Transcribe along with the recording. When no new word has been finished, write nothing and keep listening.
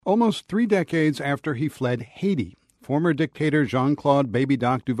almost 3 decades after he fled Haiti. Former dictator Jean-Claude "Baby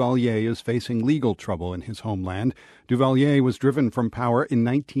Doc" Duvalier is facing legal trouble in his homeland. Duvalier was driven from power in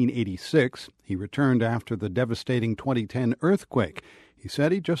 1986. He returned after the devastating 2010 earthquake. He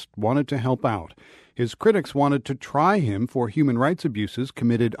said he just wanted to help out. His critics wanted to try him for human rights abuses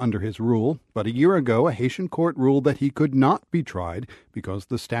committed under his rule, but a year ago a Haitian court ruled that he could not be tried because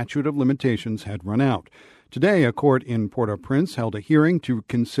the statute of limitations had run out. Today, a court in Port-au-Prince held a hearing to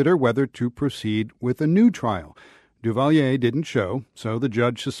consider whether to proceed with a new trial. Duvalier didn't show, so the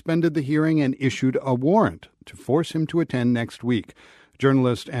judge suspended the hearing and issued a warrant to force him to attend next week.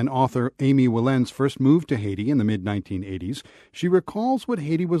 Journalist and author Amy Wilentz first moved to Haiti in the mid-1980s. She recalls what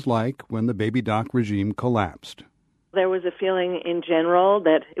Haiti was like when the Baby Doc regime collapsed. There was a feeling in general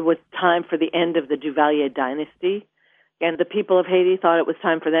that it was time for the end of the Duvalier dynasty, and the people of Haiti thought it was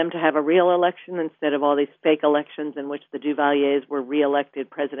time for them to have a real election instead of all these fake elections in which the Duvaliers were reelected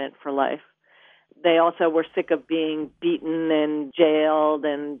president for life. They also were sick of being beaten and jailed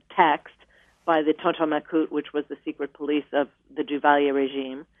and taxed by the Tonton Macoute, which was the secret police of the Duvalier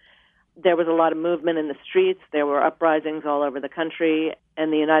regime. There was a lot of movement in the streets. There were uprisings all over the country.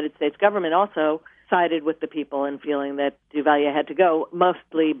 And the United States government also sided with the people in feeling that Duvalier had to go,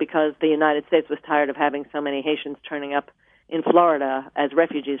 mostly because the United States was tired of having so many Haitians turning up in Florida as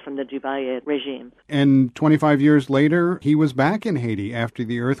refugees from the Duvalier regime. And 25 years later, he was back in Haiti after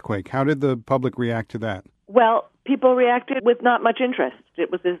the earthquake. How did the public react to that? Well, people reacted with not much interest.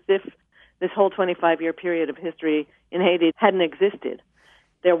 It was as if this whole 25-year period of history in Haiti hadn't existed.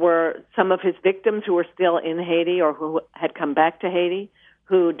 There were some of his victims who were still in Haiti or who had come back to Haiti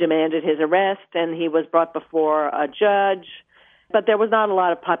who demanded his arrest, and he was brought before a judge. But there was not a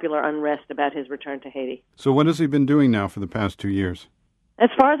lot of popular unrest about his return to Haiti. So what has he been doing now for the past 2 years? As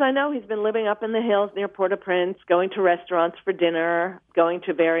far as I know, he's been living up in the hills near Port-au-Prince, going to restaurants for dinner, going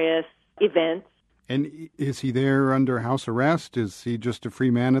to various events. And is he there under house arrest? Is he just a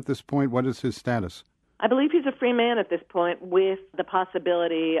free man at this point? What is his status? I believe he's a free man at this point, with the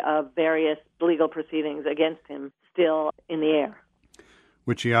possibility of various legal proceedings against him still in the air.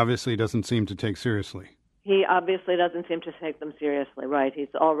 Which he obviously doesn't seem to take seriously. He obviously doesn't seem to take them seriously, right?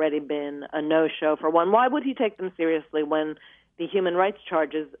 He's already been a no-show for one. Why would he take them seriously when the human rights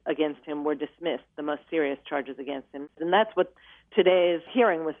charges against him were dismissed, the most serious charges against him? And that's what today's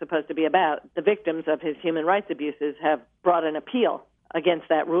hearing was supposed to be about. The victims of his human rights abuses have brought an appeal against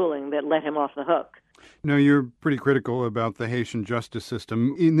that ruling that let him off the hook. No, you're pretty critical about the Haitian justice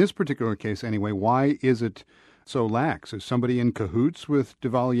system. In this particular case, anyway, why is it so lax? Is somebody in cahoots with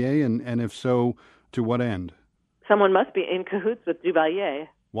Duvalier, and if so, to what end? Someone must be in cahoots with Duvalier.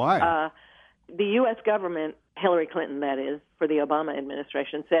 Why? The U.S. government, Hillary Clinton, that is, for the Obama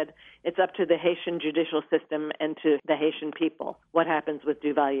administration, said it's up to the Haitian judicial system and to the Haitian people what happens with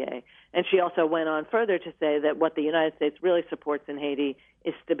Duvalier. And she also went on further to say that what the United States really supports in Haiti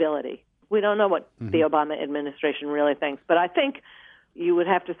is stability. We don't know what the Obama administration really thinks, but I think you would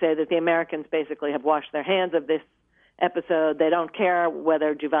have to say that the Americans basically have washed their hands of this episode. They don't care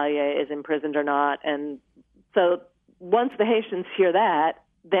whether Duvalier is imprisoned or not. And so once the Haitians hear that,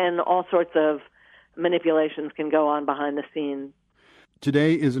 then all sorts of manipulations can go on behind the scenes.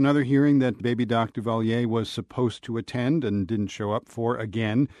 Today is another hearing that Baby Doc Duvalier was supposed to attend and didn't show up for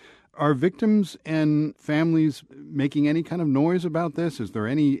again. Are victims and families making any kind of noise about this? Is there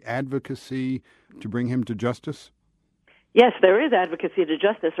any advocacy to bring him to justice? Yes, there is advocacy to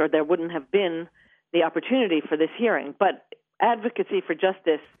justice, or there wouldn't have been the opportunity for this hearing. But advocacy for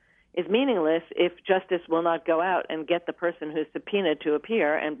justice is meaningless if justice will not go out and get the person who's subpoenaed to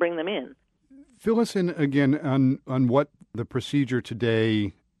appear and bring them in. Fill us in again on what the procedure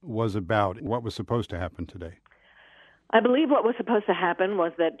today was about, what was supposed to happen today. I believe what was supposed to happen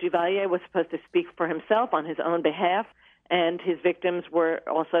was that Duvalier was supposed to speak for himself on his own behalf, and his victims were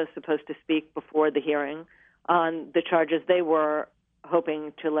also supposed to speak before the hearing on the charges they were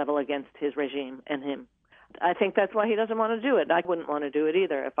hoping to level against his regime and him. I think that's why he doesn't want to do it. I wouldn't want to do it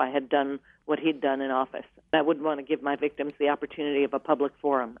either if I had done what he'd done in office. I wouldn't want to give my victims the opportunity of a public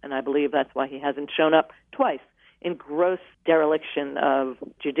forum, and I believe that's why he hasn't shown up twice in gross dereliction of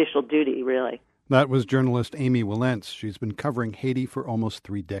judicial duty, really. That was journalist Amy Wilentz. She's been covering Haiti for almost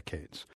 3 decades.